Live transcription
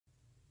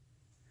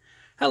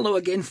Hello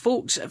again,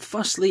 folks.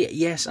 Firstly,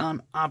 yes,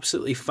 I'm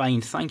absolutely fine.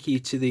 Thank you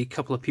to the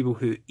couple of people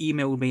who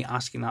emailed me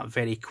asking that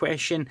very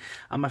question.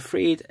 I'm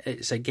afraid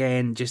it's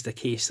again just a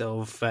case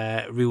of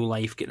real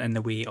life getting in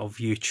the way of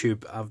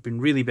YouTube. I've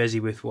been really busy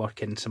with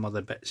work and some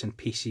other bits and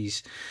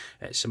pieces,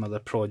 some other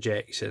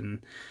projects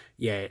and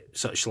yeah,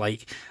 such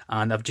like,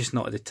 and I've just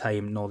not had the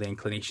time nor the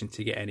inclination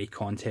to get any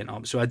content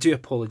up, so I do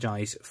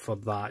apologise for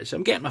that. So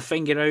I'm getting my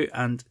finger out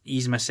and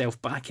easing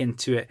myself back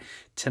into it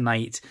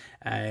tonight.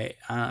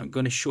 I'm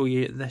going to show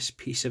you this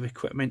piece of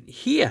equipment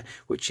here,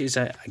 which is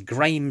a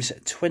Grimes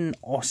twin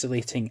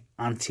oscillating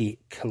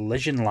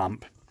anti-collision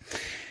lamp.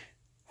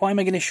 Why am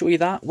I going to show you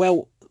that?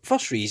 Well,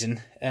 first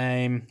reason,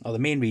 or the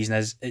main reason,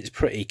 is it's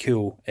pretty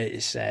cool.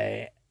 It's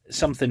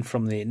something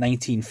from the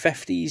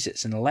 1950s.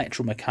 It's an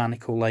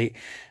electromechanical light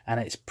and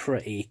it's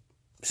pretty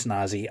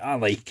snazzy. I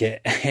like it,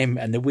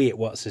 and the way it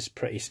works is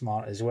pretty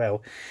smart as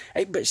well.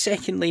 But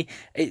secondly,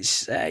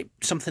 it's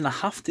something I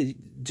have to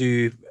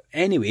do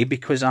anyway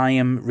because I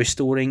am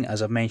restoring,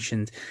 as I've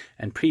mentioned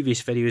in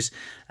previous videos,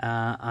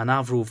 an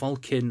Avro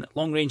Vulcan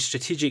long-range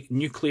strategic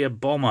nuclear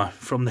bomber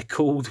from the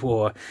Cold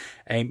War.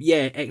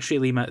 Yeah, X-ray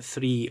Lima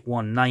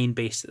 319,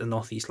 based at the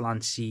North East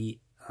Land, Sea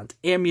and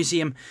Air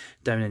Museum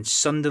down in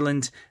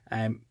Sunderland.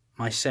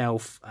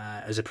 Myself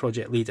as a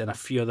project lead and a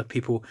few other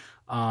people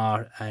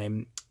are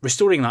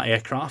restoring that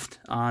aircraft,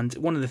 and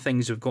one of the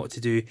things we've got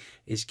to do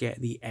is get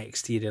the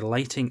exterior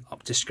lighting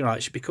up to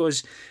scratch,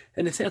 because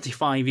in the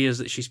 35 years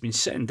that she's been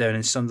sitting down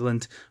in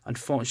Sunderland,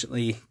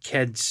 unfortunately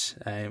kids,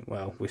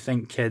 well, we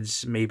think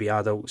kids, maybe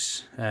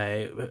adults,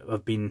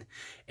 have been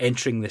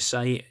entering the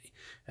site,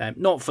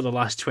 not for the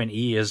last 20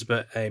 years,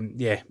 but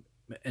yeah,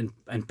 in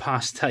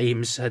past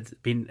times had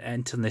been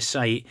entering the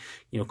site,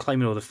 you know,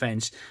 climbing over the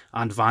fence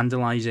and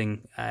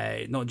vandalising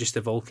not just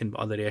the Vulcan but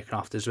other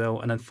aircraft as well.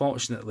 And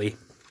unfortunately,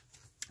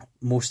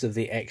 most of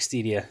the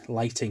exterior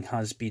lighting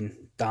has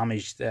been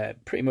damaged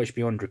pretty much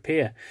beyond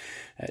repair,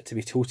 to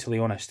be totally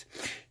honest.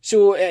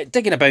 So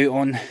digging about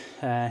on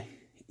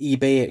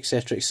eBay,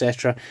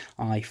 etc.,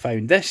 I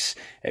found this.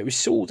 It was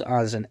sold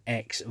as an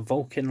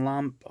ex-Vulcan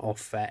lamp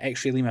of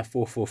X-ray Lima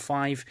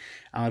 445.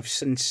 I've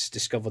since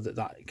discovered that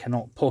that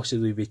cannot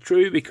possibly be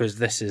true, because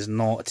this is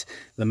not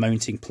the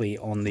mounting plate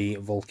on the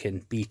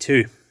Vulcan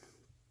B2.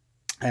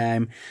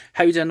 How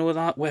do I know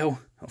that? Well,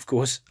 of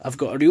course, I've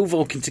got a real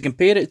Vulcan to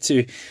compare it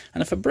to,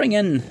 and if I bring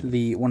in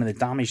one of the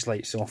damaged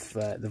lights off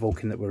the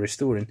Vulcan that we're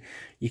restoring,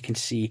 you can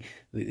see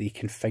that the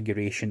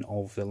configuration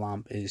of the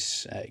lamp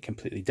is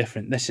completely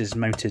different. This is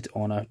mounted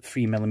on a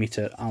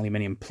 3mm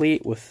aluminium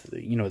plate with,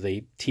 you know,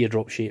 the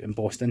teardrop shape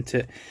embossed into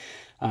it.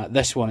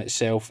 This one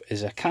itself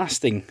is a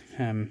casting,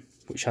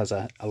 which has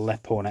a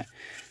lip on it.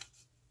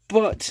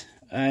 But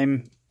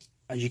as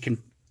you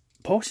can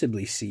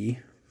possibly see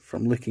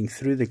from looking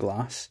through the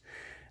glass,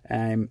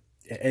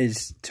 it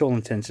is, to all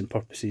intents and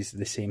purposes,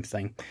 the same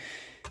thing.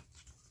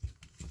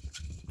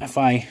 If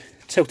I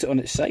tilt it on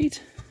its side,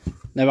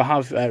 now I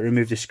have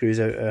removed the screws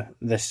out of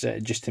this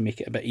just to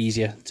make it a bit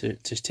easier to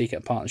take it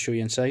apart and show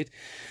you inside.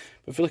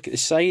 But if you look at the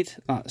side,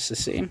 that's the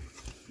same.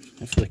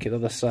 If you look at the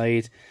other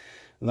side,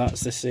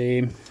 that's the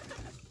same.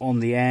 On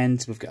the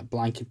end, we've got a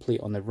blanking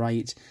plate on the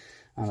right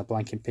and a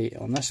blanking plate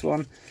on this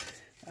one.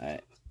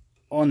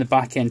 On the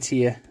back end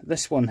here,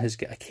 this one has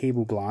got a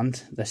cable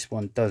gland, this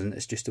one doesn't,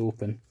 it's just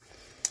open.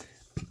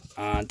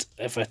 And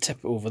if I tip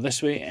it over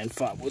this way, in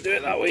fact we'll do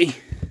it that way,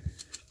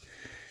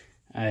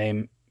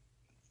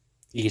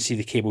 you can see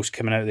the cables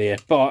coming out there.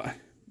 But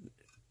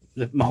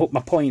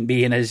my point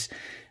being is,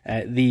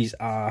 these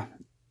are,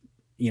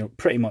 you know,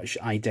 pretty much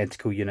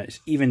identical units,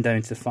 even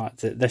down to the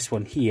fact that this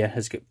one here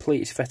has got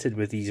plates fitted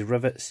with these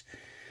rivets.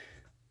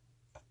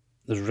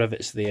 There's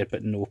rivets there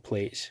but no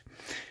plates.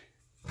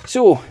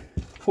 So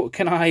what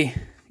can I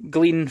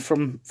glean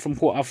from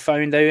what I've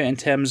found out in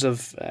terms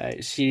of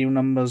serial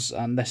numbers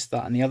and this,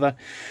 that and the other?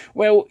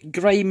 Well,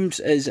 Grimes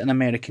is an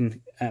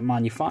American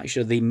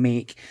manufacturer. They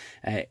make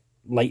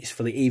lights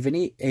for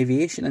the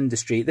aviation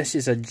industry. This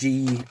is a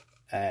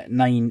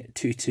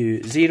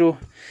G9220.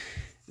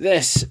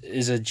 This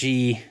is a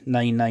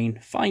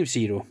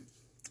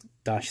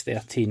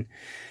G9950-13.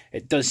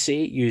 It does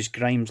say use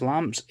Grimes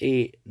lamps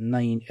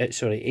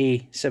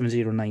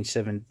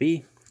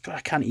A7097B. God,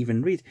 I can't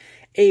even read.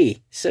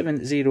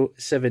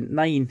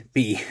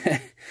 A7079B.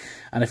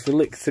 And if we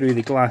look through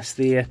the glass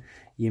there,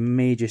 you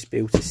may just be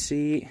able to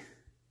see.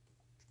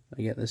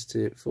 I get this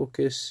to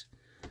focus.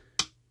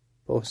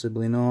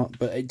 Possibly not,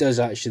 but it does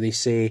actually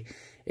say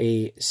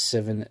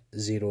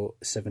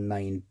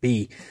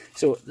A7079B.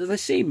 So they're the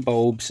same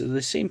bulbs, they're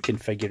the same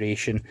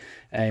configuration,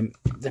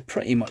 they're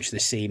pretty much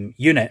the same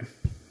unit.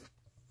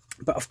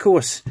 But of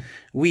course,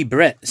 we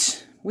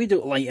Brits, we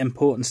don't like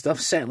importing stuff,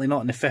 certainly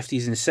not in the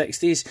 50s and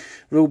 60s.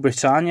 Rule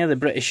Britannia, the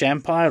British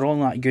Empire, all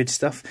that good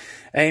stuff.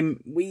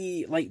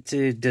 We like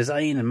to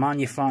design and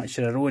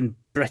manufacture our own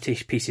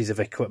British pieces of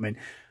equipment.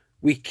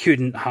 We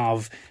couldn't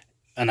have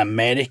an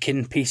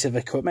American piece of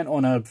equipment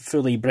on a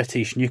fully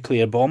British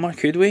nuclear bomber,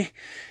 could we?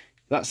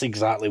 That's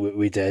exactly what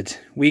we did.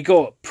 We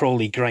got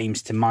probably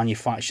Grimes to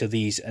manufacture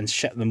these and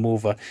ship them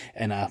over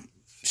in a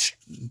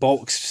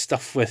box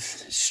stuffed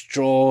with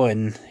straw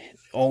and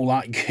all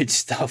that good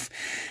stuff.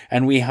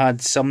 And we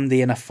had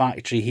somebody in a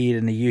factory here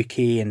in the UK,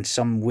 in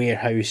some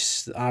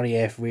warehouse,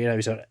 RAF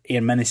warehouse, or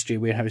Air Ministry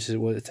warehouse as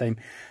it was at the time,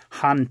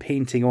 hand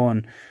painting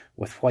on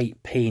with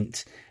white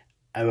paint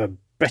our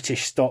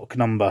British stock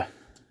number.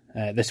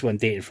 This one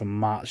dated from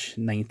March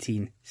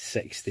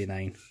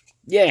 1969.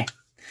 Yeah,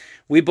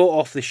 we bought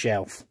off the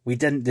shelf. We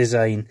didn't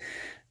design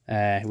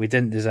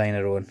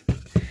our own.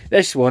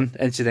 This one,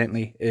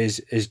 incidentally,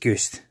 is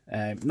goosed.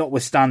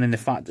 Notwithstanding the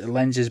fact that the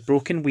lens is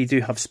broken, we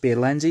do have spare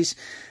lenses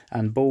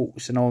and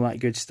bolts and all that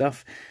good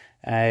stuff.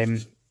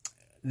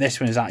 This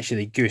one is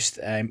actually goosed.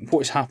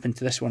 What's happened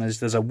to this one is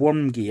there's a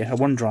worm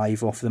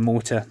drive off the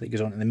motor that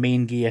goes onto the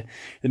main gear.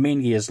 The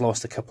main gear has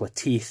lost a couple of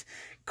teeth,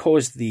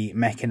 caused the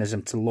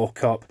mechanism to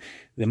lock up,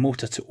 the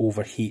motor to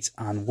overheat,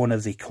 and one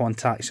of the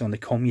contacts on the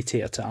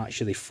commutator to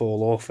actually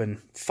fall off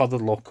and further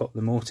lock up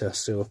the motor.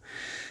 So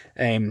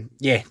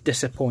yeah,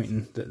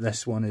 disappointing that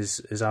this one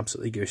is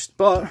absolutely goosed,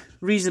 but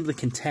reasonably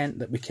content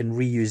that we can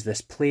reuse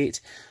this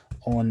plate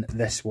on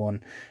this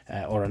one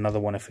or another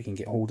one if we can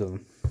get hold of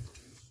them.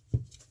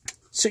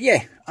 So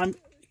yeah, I'm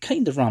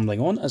kind of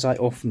rambling on, as I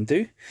often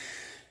do.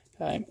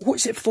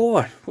 What's it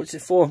for? What's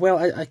it for? Well,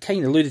 I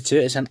kind of alluded to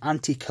it. It's an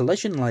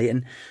anti-collision light,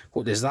 and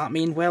what does that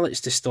mean? Well,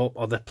 it's to stop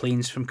other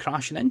planes from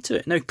crashing into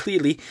it. Now,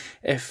 clearly,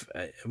 if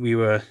we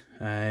were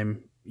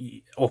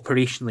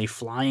operationally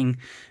flying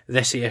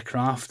this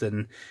aircraft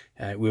and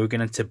we were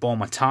going to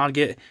bomb a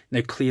target,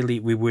 now clearly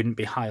we wouldn't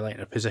be highlighting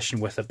our position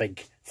with a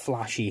big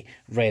flashy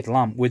red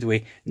lamp, would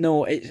we?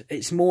 No,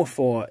 it's more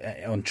for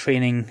on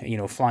training, you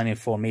know, flying in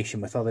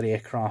formation with other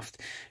aircraft,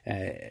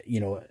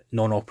 you know,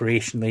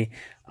 non-operationally,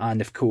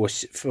 and of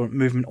course for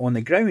movement on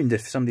the ground.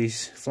 If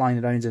somebody's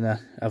flying around in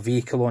a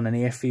vehicle on an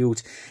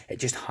airfield, it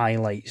just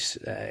highlights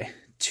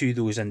to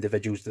those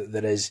individuals that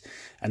there is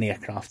an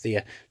aircraft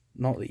there.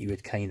 Not that you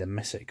would kind of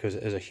miss it, because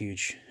it is a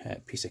huge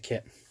piece of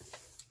kit.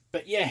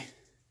 But yeah,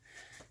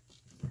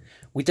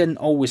 we didn't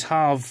always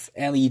have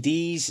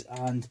LEDs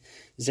and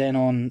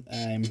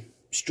xenon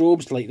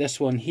strobes like this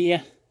one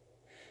here.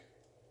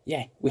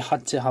 Yeah, we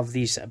had to have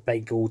these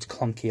big old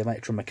clunky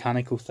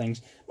electromechanical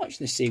things, much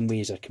in the same way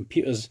as our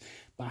computers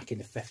back in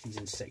the 50s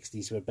and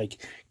 60s were big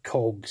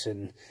cogs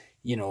and,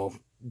 you know,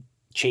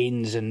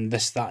 chains and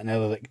this, that and the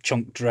other that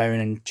chunked around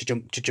and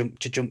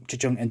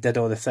cha-chunk and did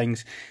all the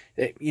things.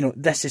 You know,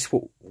 this is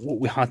what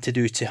we had to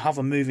do. To have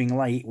a moving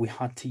light, we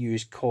had to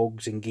use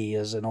cogs and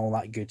gears and all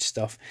that good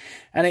stuff,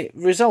 and it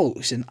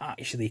results in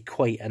actually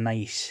quite a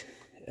nice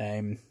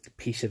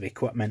piece of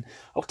equipment.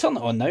 I'll turn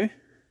it on now, and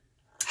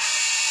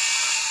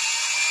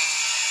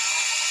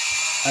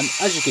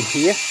as you can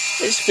hear,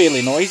 it's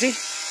fairly noisy,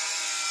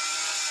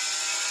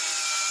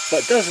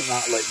 but doesn't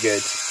that look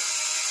good?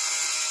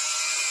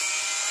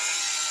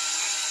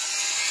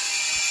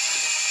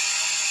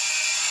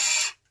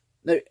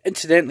 Now,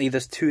 incidentally,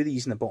 there's two of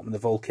these in the bottom of the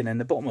Vulcan, and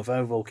the bottom of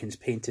our Vulcan's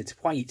painted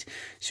white.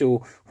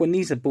 So when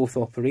these are both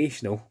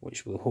operational,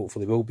 which will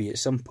hopefully will be at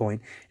some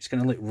point, it's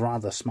going to look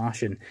rather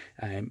smashing.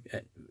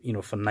 You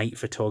know, for night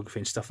photography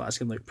and stuff, that's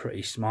going to look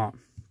pretty smart.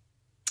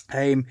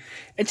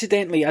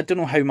 Incidentally, I don't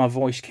know how my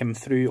voice came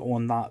through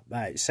on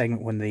that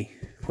segment when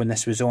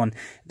this was on.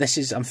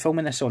 I'm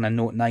filming this on a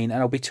Note 9,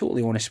 and I'll be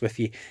totally honest with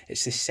you,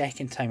 it's the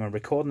second time I'm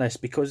recording this,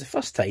 because the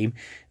first time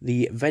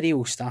the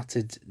video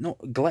started not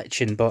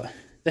glitching, but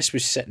this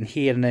was sitting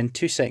here, and then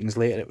 2 seconds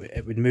later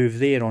it would move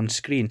there on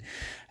screen.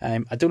 I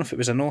don't know if it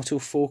was an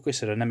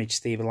autofocus or an image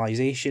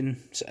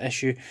stabilization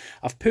issue.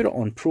 I've put it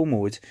on Pro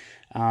mode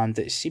and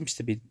it seems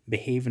to be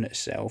behaving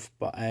itself,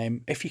 but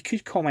if you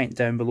could comment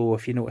down below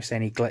if you notice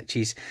any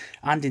glitches,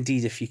 and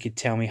indeed if you could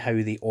tell me how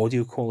the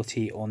audio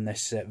quality on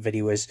this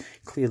video is.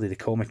 Clearly the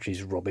commentary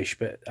is rubbish,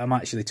 but I'm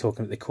actually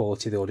talking about the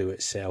quality of the audio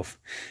itself.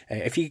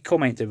 If you could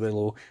comment down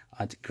below,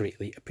 I'd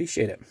greatly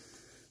appreciate it.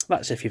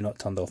 That's if you've not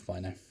turned off by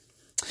now.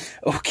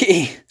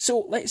 Okay,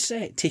 so let's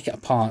take it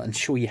apart and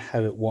show you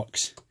how it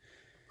works.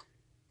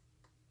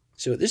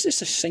 So there's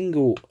just a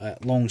single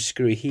long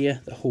screw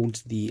here that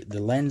holds the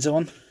lens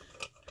on.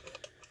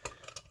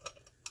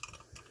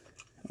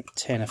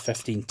 10 or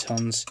 15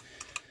 tons,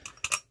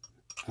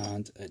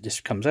 and it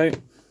just comes out,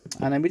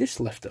 and then we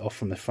just lift it off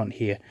from the front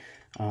here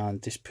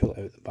and just pull it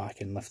out the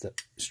back and lift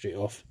it straight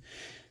off.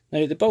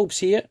 Now the bulbs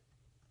here,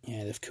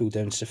 yeah, they've cooled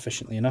down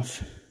sufficiently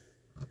enough.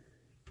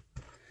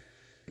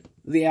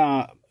 They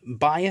are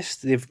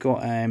biased. They've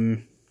got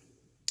a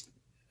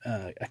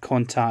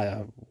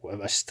contact,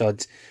 a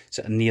stud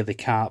sort of near the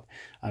cap,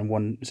 and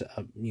one sort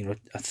of, you know,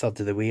 a third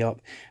of the way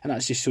up, and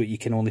that's just so you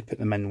can only put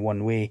them in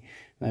one way.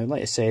 Now,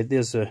 like I said,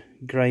 there's a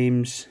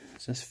Grimes.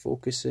 Is this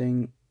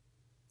focusing?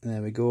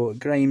 There we go.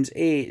 Grimes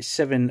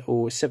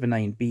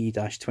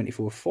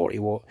A7079B-2440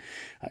 watt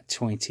at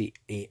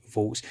 28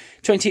 volts.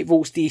 28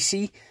 volts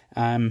DC,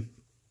 and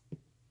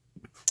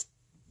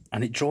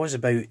it draws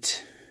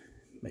about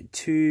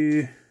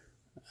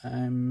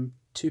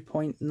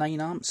 2.9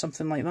 amps,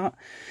 something like that.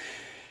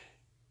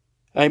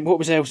 What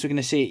was I also going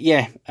to say?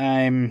 Yeah,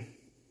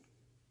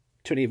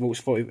 28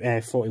 volts,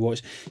 40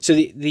 watts. So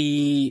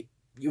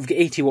you've got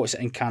 80 watts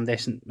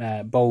incandescent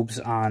bulbs,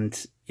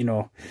 and you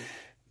know,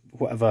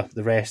 whatever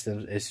the rest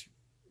is,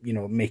 you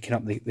know, making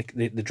up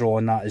the draw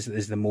on that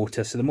is the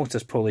motor. So the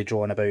motor's probably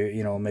drawing about,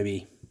 you know,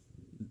 maybe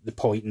the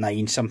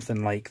 0.9,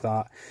 something like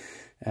that.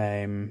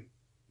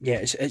 Yeah,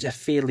 it's a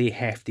fairly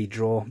hefty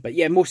draw, but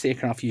yeah, most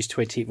aircraft use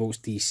 28 volts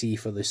DC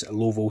for this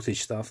low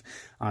voltage stuff,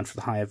 and for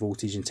the higher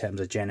voltage in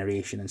terms of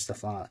generation and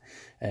stuff like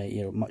that,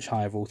 you know, much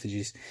higher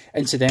voltages.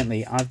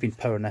 Incidentally, I've been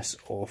powering this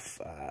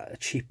off a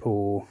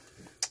cheapo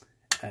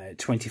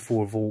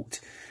 24 volt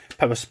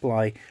power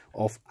supply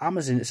off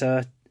Amazon. It's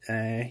a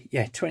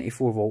yeah,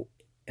 24 volt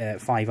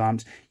 5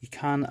 amps. You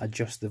can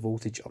adjust the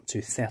voltage up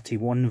to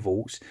 31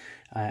 volts,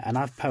 and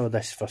I've powered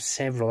this for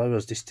several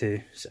hours just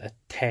to sort of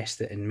test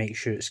it and make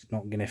sure it's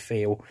not going to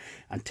fail,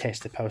 and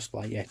test the power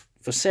supply. Yeah,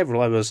 for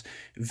several hours,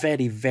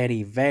 very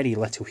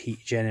little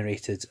heat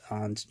generated,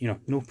 and you know,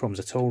 no problems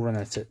at all,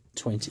 running it at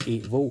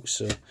 28 volts.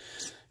 So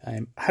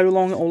how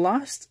long it will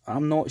last,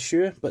 I'm not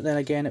sure, but then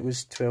again, it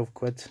was 12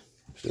 quid,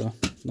 so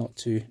not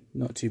too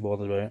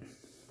bothered about it.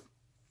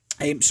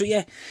 So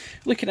yeah,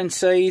 looking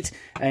inside,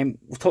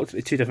 we've talked about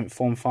the two different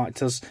form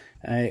factors.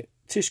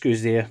 2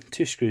 screws there,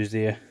 2 screws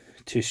there,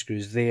 2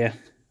 screws there,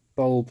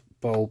 bulb,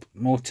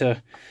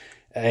 motor.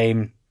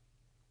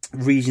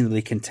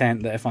 Reasonably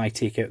content that if I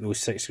take out those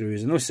 6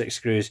 screws and those 6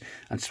 screws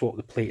and swap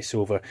the plates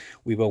over,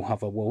 we will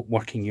have a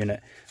working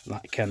unit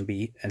that can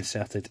be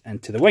inserted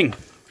into the wing.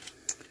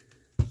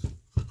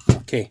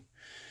 Okay,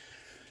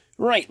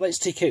 right, let's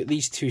take out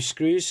these 2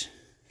 screws,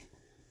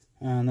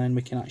 and then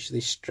we can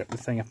actually strip the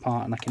thing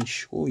apart, and I can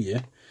show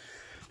you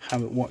how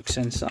it works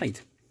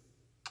inside.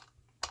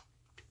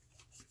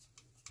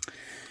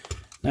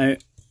 Now,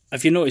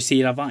 if you notice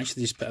here, I've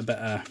actually just put a bit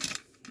of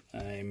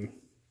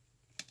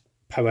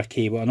power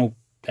cable, I know,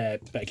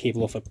 bit of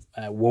cable off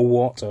a wall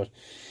wart or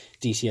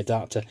DC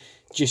adapter,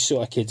 just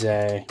so I could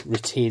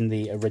retain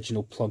the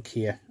original plug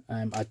here.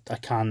 I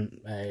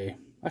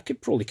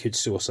probably could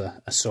source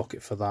a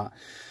socket for that,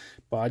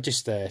 but I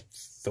just thought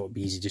it'd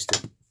be easy just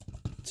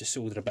to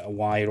solder a bit of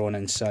wire on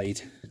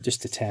inside,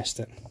 just to test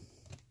it.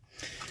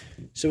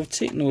 So we've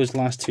taken those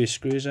last 2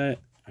 screws out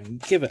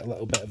and give it a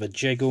little bit of a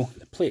jiggle.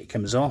 The plate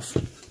comes off,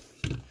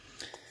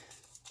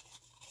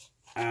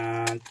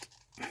 and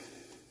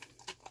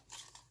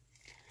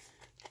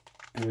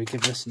we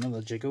give this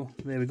another jiggle.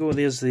 There we go,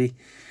 there's the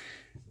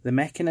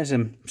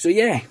mechanism. So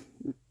yeah,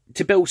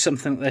 to build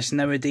something like this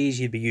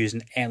nowadays, you'd be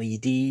using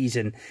LEDs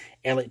and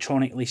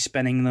electronically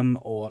spinning them,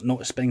 or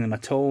not spinning them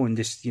at all, and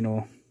just, you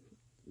know,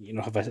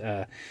 have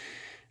a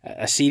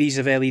series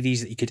of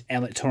LEDs that you could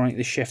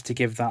electronically shift to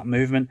give that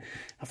movement.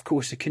 Of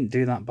course, they couldn't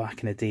do that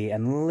back in the day,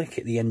 and look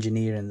at the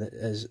engineering that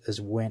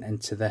has went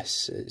into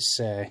this.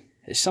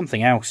 It's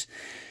something else.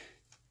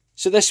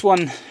 So this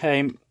one,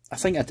 I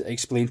think I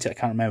explained it, I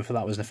can't remember if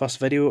that was in the first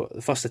video,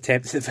 the first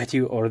attempt at the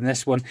video, or in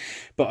this one,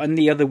 but on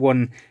the other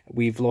one,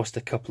 we've lost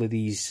a couple of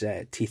these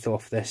teeth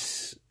off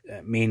this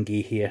main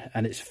gear here,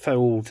 and it's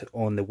fouled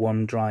on the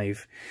worm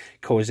drive,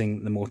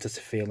 causing the motor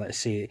to fail. Let's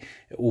say it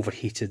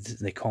overheated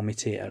the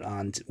commutator,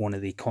 and one of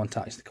the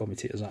contacts in the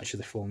commutator has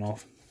actually fallen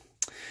off.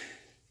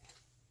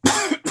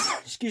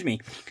 Excuse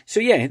me. So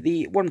yeah,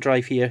 the worm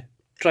drive here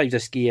drives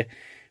this gear,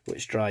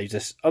 which drives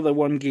this other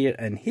worm gear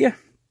in here.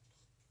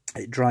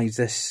 It drives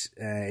this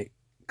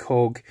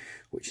cog,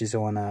 which is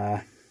on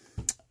a...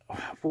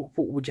 how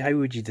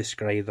would you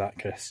describe that,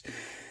 Chris?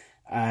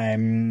 I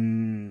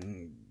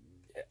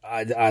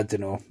don't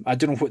know. I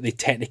don't know what the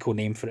technical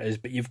name for it is,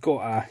 but you've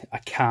got a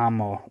cam,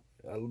 or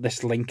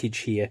this linkage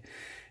here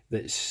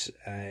that's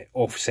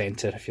off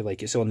centre, if you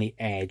like. It's on the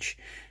edge,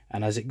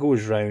 and as it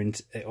goes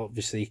round, it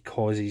obviously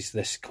causes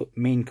this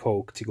main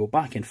cog to go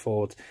back and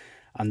forward,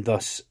 and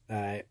thus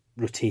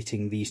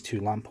rotating these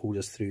 2 lamp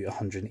holders through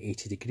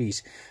 180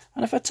 degrees.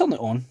 And if I turn it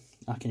on,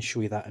 I can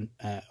show you that in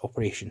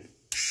operation.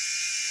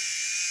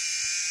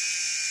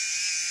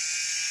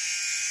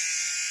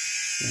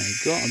 There you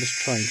go, I'll just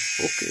try and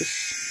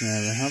focus.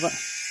 There we have it.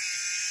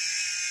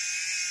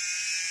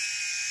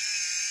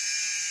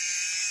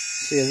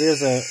 So yeah,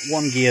 there's a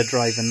one gear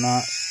driving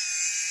that.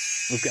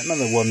 We've got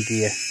another one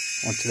gear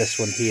onto this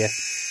one here.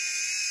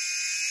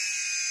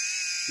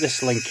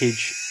 This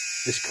linkage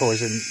is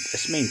causing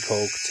this main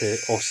cog to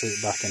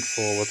oscillate back and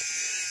forward,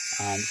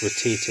 and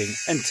rotating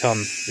in turn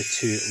the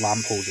 2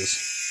 lamp holders.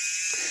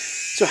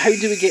 So how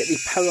do we get the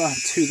power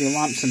to the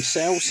lamps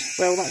themselves?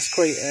 Well, that's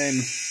quite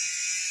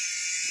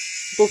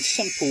both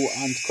simple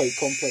and quite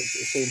complex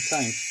at the same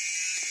time.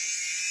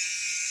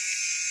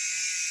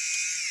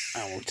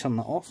 I will turn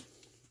that off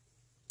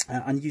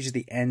and use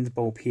the end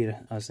bulb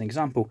here as an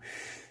example.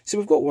 So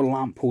we've got our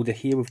lamp holder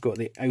here, we've got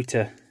the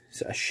outer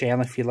sort of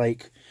shell, if you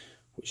like,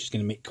 which is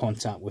going to make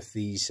contact with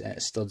these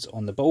studs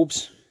on the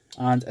bulbs,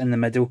 and in the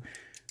middle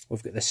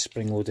we've got this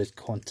spring-loaded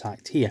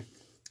contact here.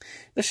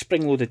 This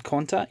spring-loaded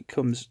contact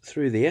comes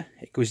through there,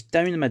 it goes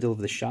down the middle of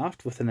the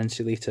shaft with an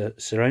insulator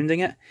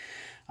surrounding it,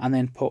 and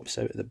then pops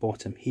out at the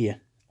bottom here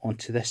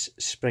onto this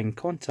spring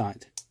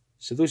contact.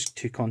 So those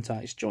 2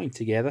 contacts join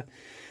together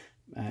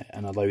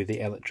and allow the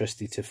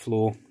electricity to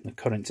flow, the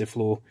current to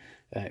flow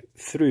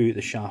through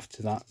the shaft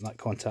to that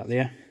contact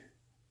there.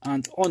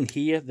 And on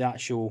here,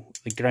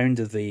 the ground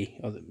of the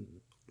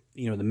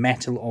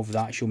metal of the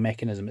actual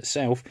mechanism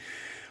itself,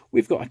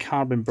 we've got a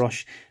carbon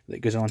brush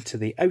that goes onto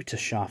the outer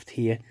shaft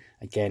here,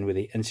 again with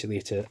the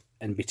insulator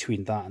in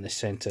between that and the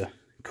centre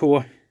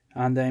core,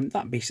 and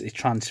that basically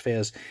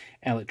transfers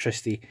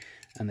electricity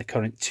and the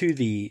current to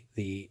the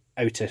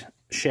outer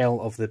shell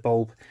of the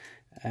bulb,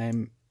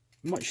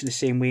 much the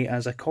same way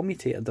as a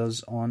commutator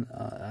does on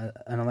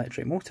an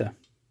electric motor.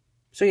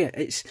 So yeah,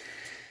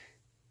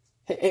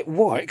 it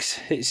works.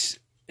 It's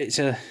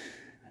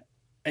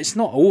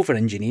not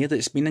over-engineered.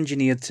 It's been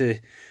engineered to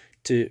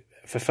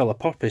fulfill a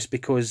purpose,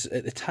 because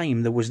at the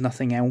time there was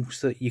nothing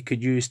else that you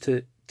could use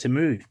to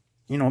move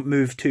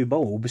two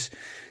bulbs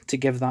to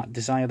give that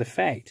desired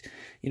effect.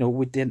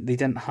 They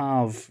didn't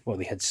have, well,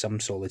 they had some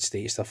solid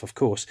state stuff, of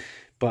course,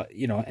 but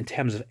in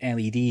terms of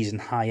LEDs and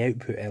high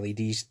output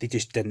LEDs, they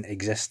just didn't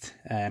exist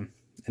in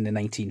the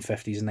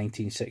 1950s and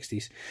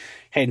 1960s.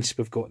 Hence,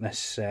 we've got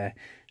this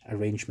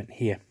arrangement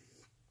here.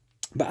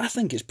 But I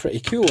think it's pretty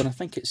cool, and I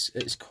think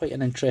it's quite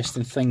an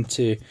interesting thing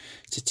to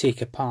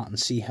take apart and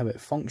see how it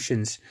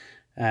functions.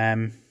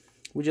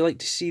 Would you like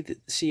to see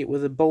it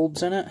with the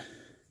bulbs in it?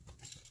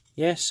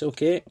 Yes,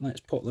 okay,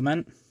 let's pop them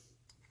in.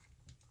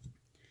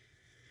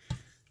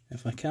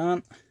 If I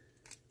can.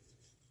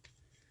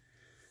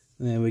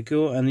 There we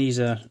go, and these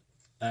are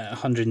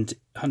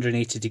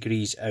 180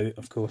 degrees out,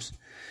 of course.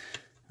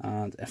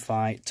 And if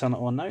I turn it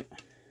on now,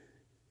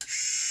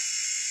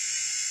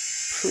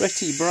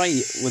 pretty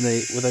bright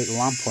without the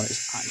lamp on.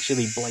 It's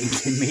actually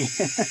blinding me.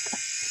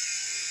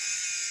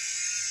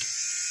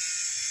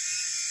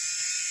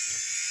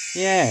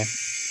 Yeah,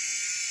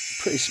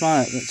 pretty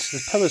smart.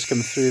 The power's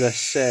coming through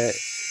this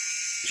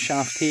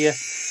shaft here,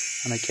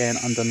 and again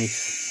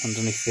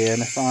underneath there.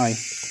 And if I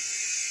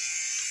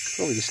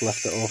probably just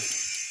lift it off,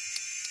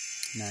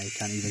 now you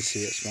can't even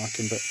see it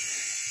sparking, but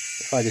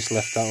if I just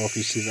lift that off,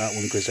 you see that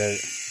one goes out.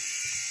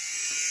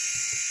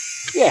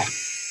 Yeah.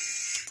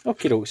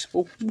 Okay, folks,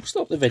 we'll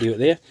stop the video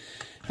there.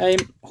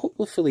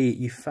 Hopefully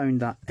you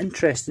found that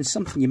interesting,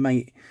 something you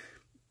might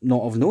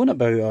not have known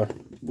about or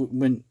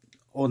wouldn't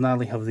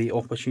ordinarily have the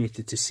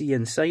opportunity to see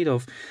inside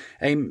of.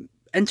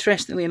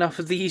 Interestingly enough,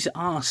 these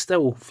are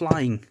still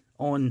flying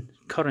on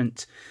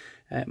current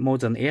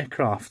modern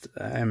aircraft,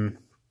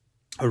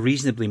 or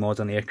reasonably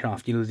modern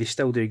aircraft. They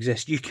still do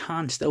exist. You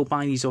can still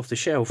buy these off the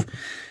shelf.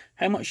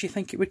 How much do you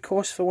think it would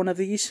cost for one of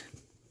these?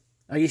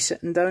 Are you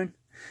sitting down?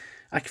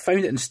 I found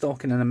it in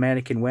stock on an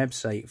American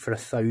website for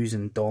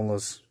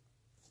 $1,000.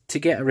 To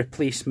get a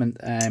replacement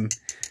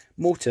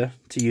motor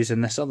to use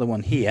in this other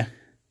one here,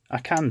 I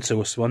can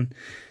source one.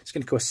 It's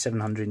going to cost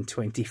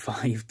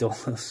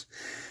 $725.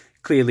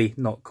 Clearly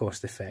not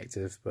cost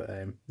effective, but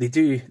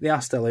they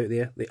are still out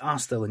there. They are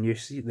still in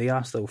use. They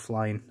are still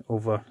flying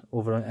over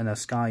in our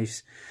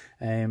skies,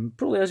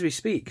 probably as we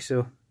speak.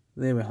 So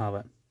there we have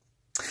it.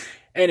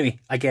 Anyway,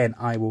 again,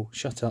 I will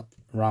shut up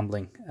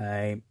rambling.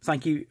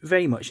 Thank you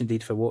very much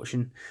indeed for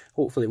watching.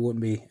 Hopefully it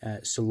won't be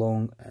so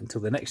long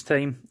until the next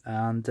time,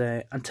 and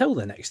until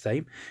the next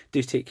time,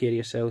 do take care of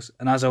yourselves,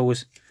 and as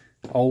always,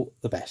 all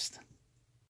the best.